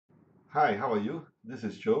Hi, how are you? This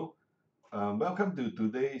is Joe. Welcome to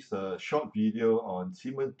today's short video on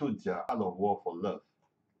西门遁甲 Art of War for Love.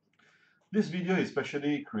 This video is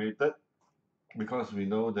specially created because we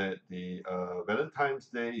know that the Valentine's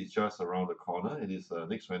Day is just around the corner. It is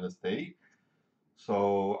next Wednesday.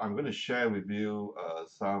 So I'm going to share with you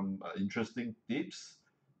some interesting tips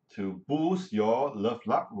to boost your love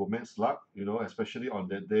luck, romance luck, especially on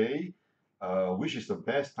that day, which is the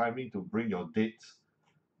best timing to bring your dates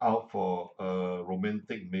out for a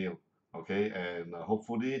romantic meal, okay, and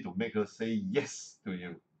hopefully to make her say yes to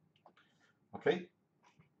you, okay.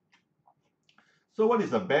 So what is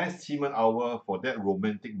the best Qimen hour for that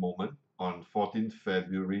romantic moment on 14th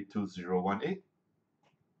February 2018?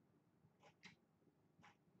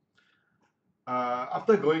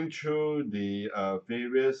 After going through the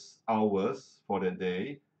various hours for the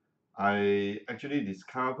day, I actually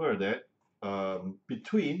discovered that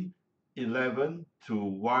between 11 to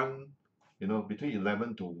 1, between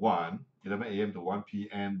 11 to 1, 11 a.m. to 1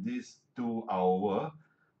 p.m., these 2 hour,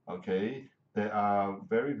 okay, there are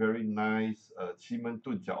very, very nice 奇门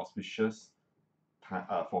遁甲 auspicious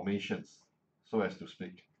formations, so as to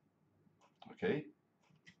speak. Okay,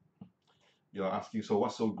 you're asking, so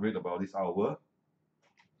what's so great about this hour?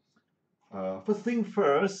 First thing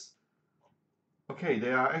first, okay,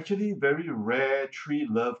 there are actually very rare three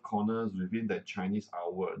love corners within that Chinese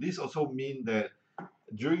hour. This also means that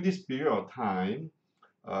during this period of time,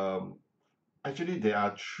 um, actually there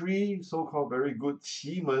are three so-called very good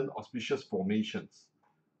Qi auspicious formations.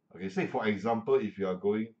 Okay, say for example, if you are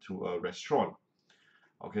going to a restaurant,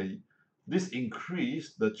 okay, this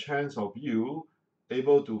increase the chance of you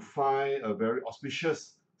able to find a very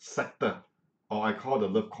auspicious sector, or I call the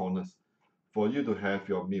love corners, for you to have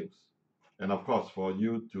your meals. And of course, for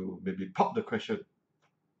you to maybe pop the question.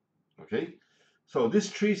 Okay, so these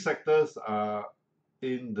three sectors are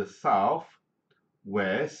in the south,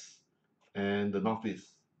 west, and the northeast.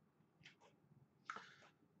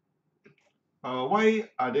 Why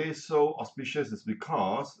are they so auspicious? Is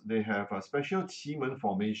because they have a special Qi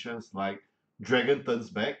formations like Dragon Turns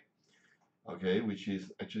Back, okay, which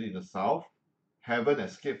is actually in the south, Heaven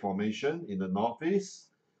Escape Formation in the northeast,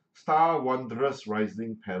 Star Wanderers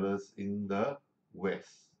Rising Palace in the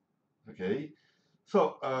west. Okay,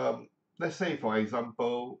 so let's say for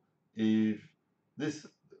example, if this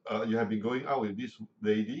you have been going out with this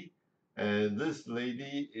lady, and this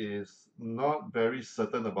lady is not very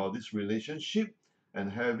certain about this relationship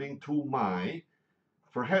and having two mind,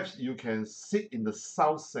 perhaps you can sit in the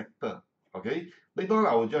south sector. Okay, later on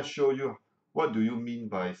I will just show you what do you mean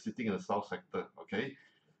by sitting in the south sector. Okay,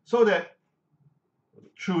 so that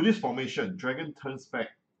through this formation, dragon turns back,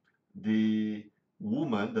 the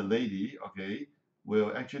woman, the lady, okay,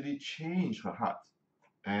 will actually change her heart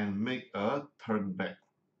and make a turn back.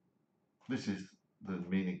 This is the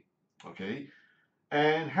meaning, okay?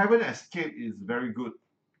 And heaven escape is very good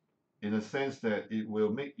in the sense that it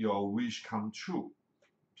will make your wish come true.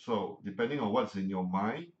 So depending on what's in your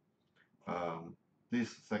mind, um,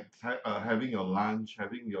 having your lunch,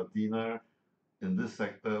 having your dinner in this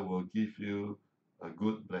sector will give you a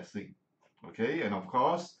good blessing. Okay, and of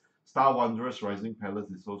course, Star Wanderers Rising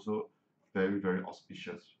Palace is also very, very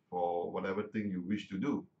auspicious for whatever thing you wish to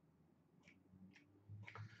do.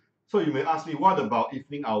 So you may ask me, what about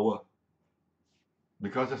evening hour?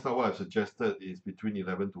 Because just now what I've suggested is between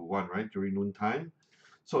 11 to 1, right, during noon time.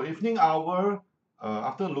 So evening hour,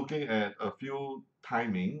 after looking at a few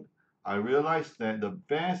timing, I realized that the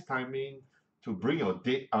best timing to bring your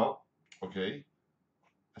date out, okay,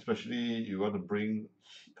 especially you want to bring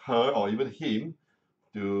her or even him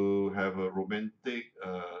to have a romantic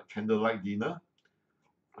candlelight dinner.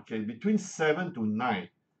 Okay, between 7 to 9,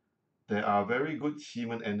 there are very good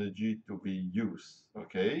human energy to be used.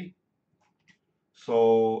 Okay,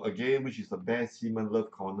 so again, which is the best human love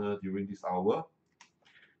corner during this hour?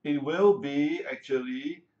 It will be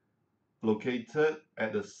actually located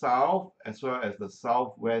at the south as well as the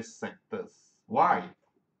southwest sectors. Why?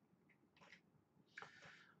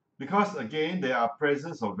 Because again, there are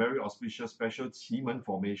presence of very auspicious special Qi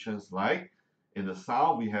formations like in the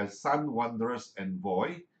south, we have Sun Wanderer's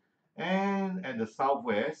Envoy, and at the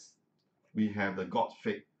southwest, we have the God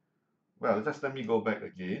Fate. Well, just let me go back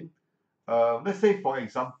again. Let's say, for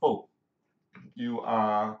example, you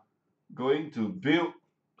are going to build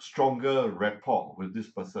stronger rapport with this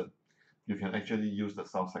person. You can actually use the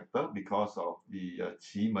south sector because of the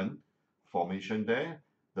Qi formation there,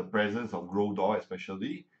 the presence of Rodor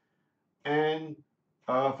especially, and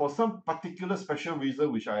for some particular special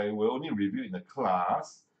reason, which I will only review in the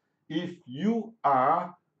class, if you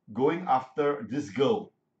are going after this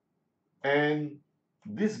girl and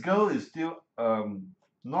this girl is still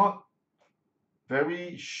not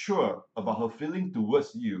very sure about her feeling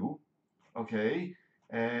towards you, okay,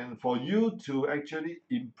 and for you to actually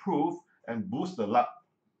improve and boost the luck,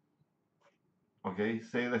 okay,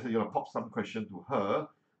 say let's say you're gonna pop some question to her,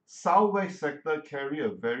 southwest sector carry a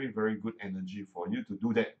very good energy for you to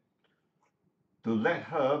do that, to let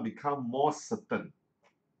her become more certain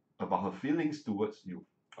about her feelings towards you,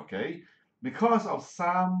 okay, because of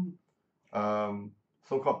some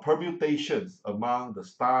so-called permutations among the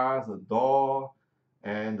stars, the door,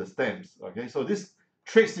 and the stamps. Okay, so this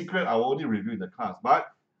trade secret I will only review in the class, but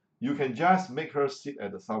you can just make her sit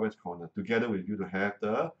at the southwest corner together with you to have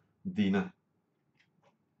the dinner.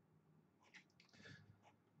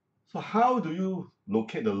 So how do you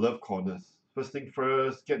locate the love corners? First thing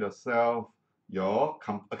first, get yourself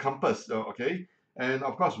a compass, okay? And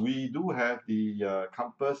of course, we do have the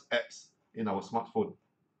compass apps in our smartphone.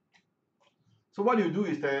 So what you do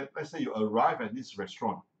is that, let's say you arrive at this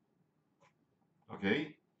restaurant,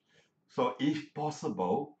 okay? So if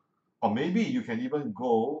possible, or maybe you can even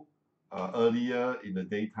go earlier in the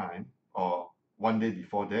daytime or one day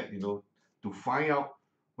before that, to find out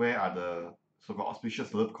where are the so-called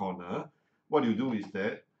auspicious love corner. What you do is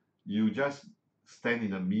that you just stand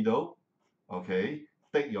in the middle, okay?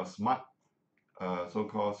 Take your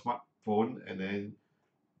so-called smartphone, and then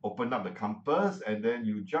open up the compass, and then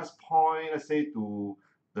you just point, let's say, to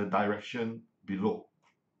the direction below,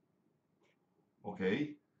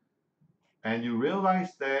 okay? And you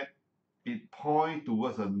realize that it points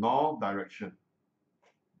towards the north direction.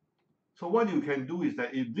 So what you can do is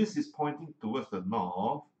that if this is pointing towards the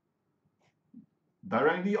north,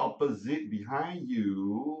 directly opposite behind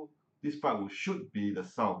you, this part should be the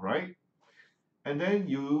south, right? And then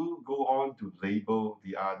you go on to label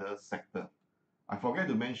the other sector. I forget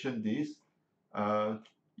to mention this.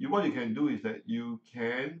 What you can do is that you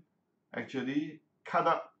can actually cut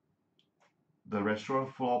up the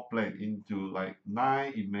restaurant floor plan into like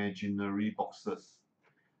 9 imaginary boxes,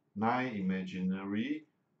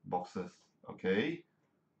 okay?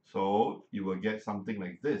 So you will get something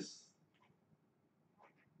like this.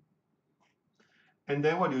 And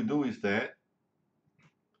then what you do is that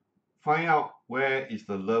find out where is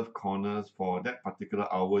the love corners for that particular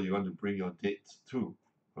hour you want to bring your dates to,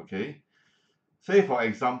 okay? Say for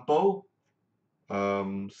example,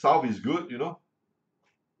 south is good.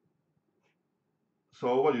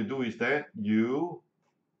 So what you do is that you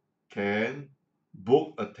can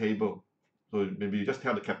book a table. So maybe you just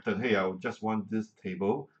tell the captain, hey, I just want this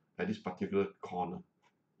table at this particular corner,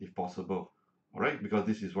 if possible. All right, because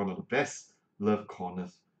this is one of the best love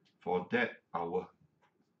corners for that hour.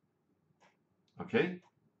 Okay.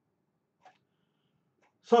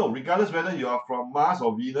 So regardless whether you are from Mars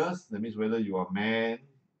or Venus, that means whether you are man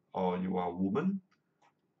or you are woman,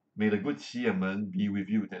 may the good 妻儿们 be with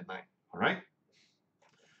you that night. All right.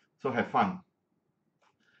 So have fun.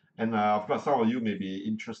 And of course, some of you may be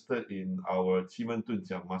interested in our 奇门遁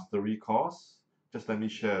甲 mastery course. Just let me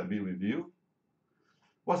share a bit with you.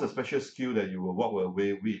 What's a special skill that you will walk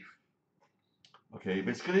away with? Okay,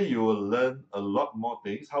 basically you will learn a lot more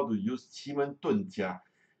things, how to use 奇门遁甲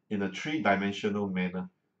in a three-dimensional manner.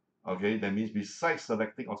 Okay, that means besides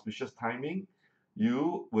selecting auspicious timing,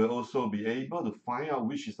 you will also be able to find out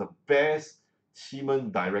which is the best 奇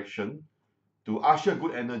门 direction to usher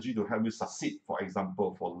good energy to help you succeed, for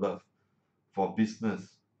example, for love, for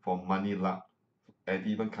business, for money luck, and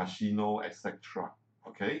even casino, etc.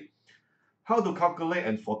 Okay, how to calculate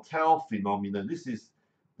and foretell phenomenon. This is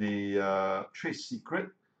the trade secret.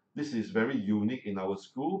 This is very unique in our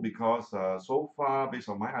school because so far, based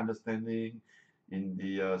on my understanding, in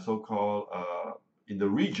the so-called in the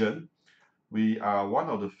region, we are one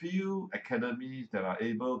of the few academies that are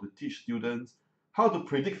able to teach students how to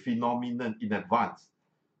predict phenomenon in advance.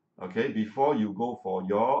 Okay, before you go for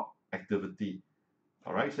your activity.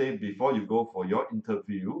 All right, say before you go for your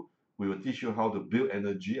interview, we will teach you how to build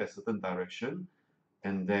energy a certain direction,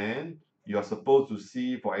 and then you are supposed to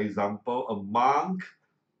see, for example, a monk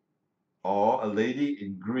or a lady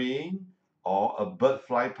in green or a bird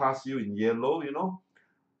fly past you in yellow,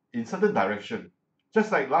 in certain direction.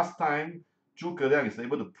 Just like last time, Zhuge Liang is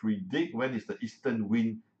able to predict when is the eastern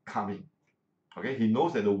wind coming. Okay, he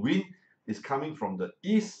knows that the wind is coming from the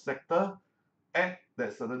east sector at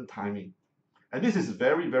that certain timing. And this is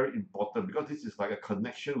very important because this is like a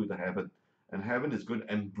connection with the heaven. And heaven is going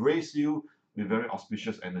to embrace you with very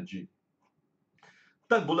auspicious energy.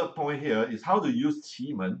 Third bullet point here is how to use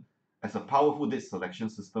Qi as a powerful date selection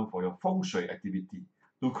system for your feng shui activity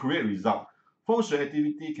to create result. Feng shui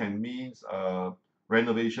activity can mean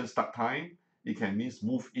renovation start time. It can mean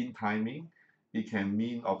move in timing. It can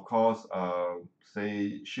mean, of course,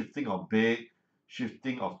 say shifting of bed,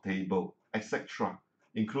 shifting of table, etc.,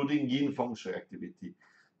 including yin feng shui activity.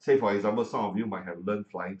 Say, for example, some of you might have learned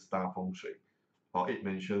flying star feng shui or eight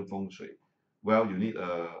mansion feng shui. Well, you need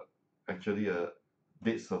actually a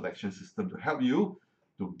date selection system to help you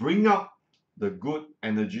to bring out the good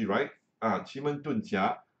energy, right? Qi Men Dun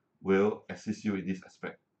Jia will assist you in this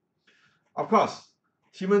aspect. Of course,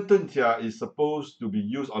 Qi Men Dun Jia is supposed to be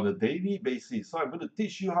used on a daily basis. So I'm going to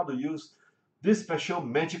teach you how to use this special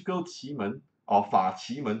magical Qi Men or Fa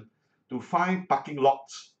Qi Men to find parking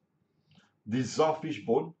lots, dissolve fish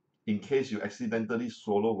bone in case you accidentally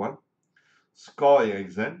swallow one, score an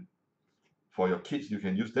exam. For your kids, you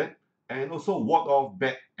can use that. And also ward off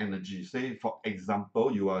bad energy. Say, for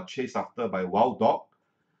example, you are chased after by wild dog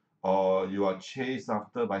or you are chased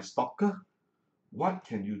after by stalker. What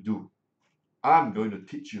can you do? I'm going to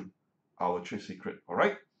teach you our trade secret, all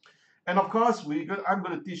right? And of course, I'm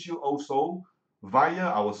going to teach you also via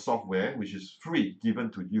our software, which is free,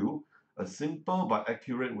 given to you, a simple but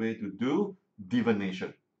accurate way to do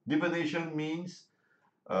divination. Divination means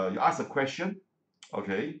you ask a question,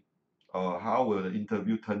 okay, how will the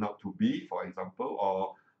interview turn out to be, for example,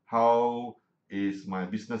 or how is my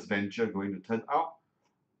business venture going to turn out?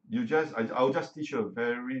 I'll just teach you a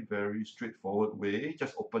very, very straightforward way.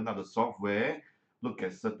 Just open up the software, look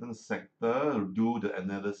at certain sector, do the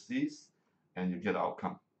analysis, and you get the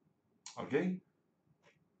outcome. Okay?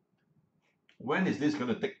 When is this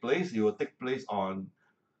going to take place? It will take place on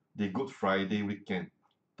the Good Friday weekend,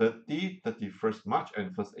 30, 31st March,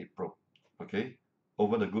 and 1st April. Okay?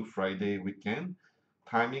 Over the Good Friday weekend.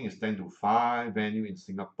 Timing is 10 to 5, venue in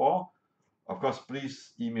Singapore. Of course,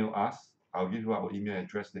 please email us. I'll give you our email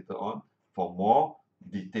address later on for more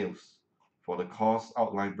details. For the course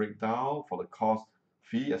outline breakdown, for the course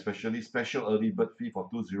fee, especially special early bird fee for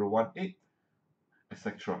 2018,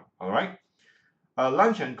 etc. All right.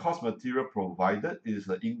 Lunch and course material provided is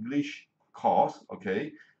the English course.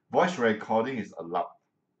 Okay. Voice recording is allowed.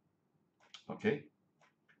 Okay.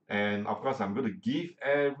 And of course, I'm going to give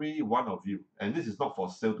every one of you, and this is not for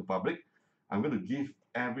sale to public, I'm going to give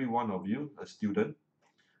every one of you, a student,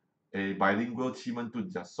 a bilingual Qi Men Dun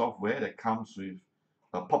Jia software that comes with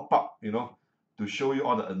a pop-up, to show you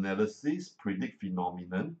all the analysis, predict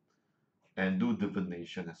phenomenon, and do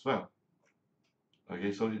divination as well.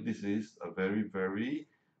 Okay, so this is a very, very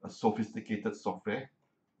sophisticated software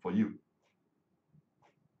for you.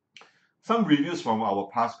 Some reviews from our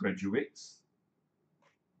past graduates.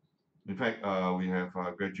 In fact, we have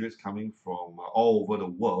graduates coming from all over the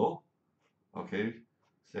world. Okay,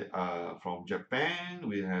 say, from Japan,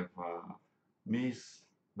 we have Miss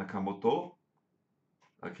Nakamoto.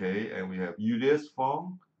 Okay, and we have Julius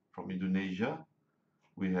Fong from Indonesia.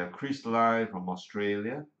 We have Chris Lai from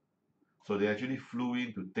Australia. So they actually flew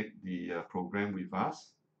in to take the program with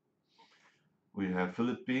us. We have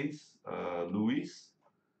Philippines, Luis,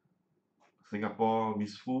 Singapore,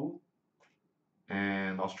 Miss Fu,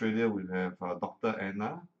 and Australia we have Dr.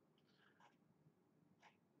 Anna.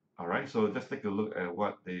 All right, so just take a look at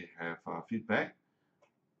what they have feedback.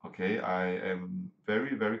 Okay, I am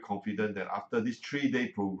very, very confident that after this 3-day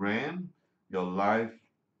program, your life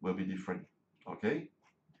will be different. Okay.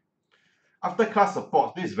 After class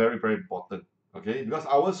support, this is very, very important. Okay, because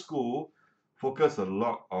our school focus a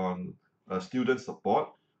lot on student support.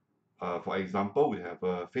 For example, we have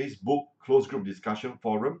a Facebook closed group discussion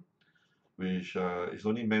forum, which is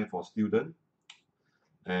only meant for students.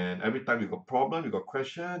 And every time you got problem, you got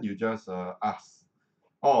question, you just ask.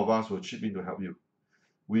 All of us will chip in to help you.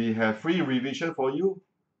 We have free revision for you,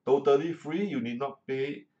 totally free. You need not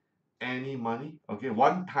pay any money. Okay,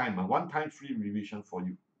 one time free revision for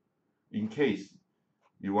you, in case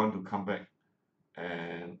you want to come back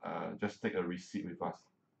and just take a receipt with us.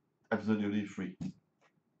 Absolutely free.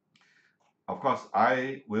 Of course,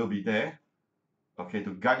 I will be there, okay,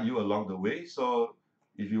 to guide you along the way. So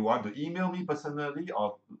if you want to email me personally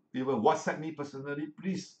or even WhatsApp me personally,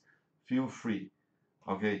 please feel free.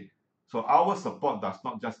 Okay, so our support does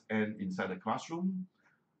not just end inside the classroom.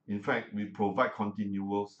 In fact, we provide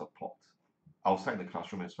continual support outside the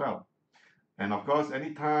classroom as well. And of course,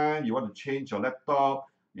 anytime you want to change your laptop,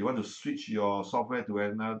 you want to switch your software to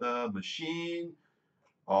another machine,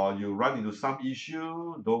 or you run into some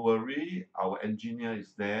issue, don't worry, our engineer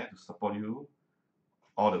is there to support you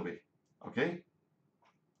all the way. Okay?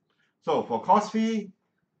 So for course fee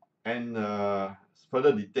and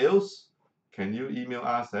further details, can you email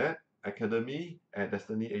us at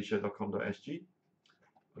academy@destinyasia.com.sg?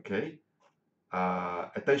 Okay.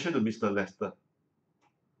 Attention to Mr. Lester.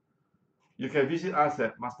 You can visit us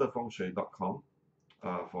at masterfengshui.com.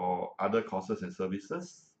 for other courses and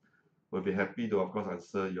services. We'll be happy to, of course,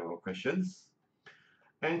 answer your questions.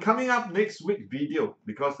 And coming up next week video,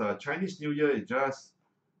 because Chinese New Year is just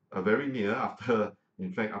very near after,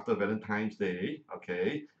 in fact, after Valentine's Day,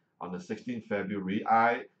 okay, on the 16th February,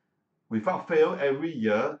 without fail, every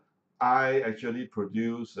year, I actually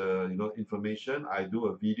produce, information. I do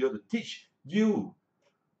a video to teach you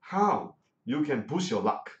how you can boost your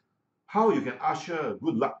luck, how you can usher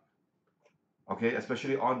good luck, okay,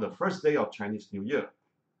 especially on the first day of Chinese New Year.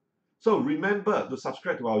 So remember to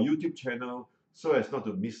subscribe to our YouTube channel so as not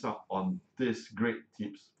to miss out on these great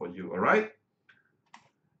tips for you, all right?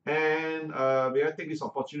 And may I take this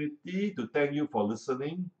opportunity to thank you for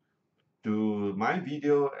listening to my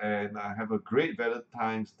video, and have a great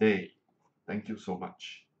Valentine's Day. Thank you so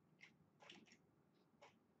much.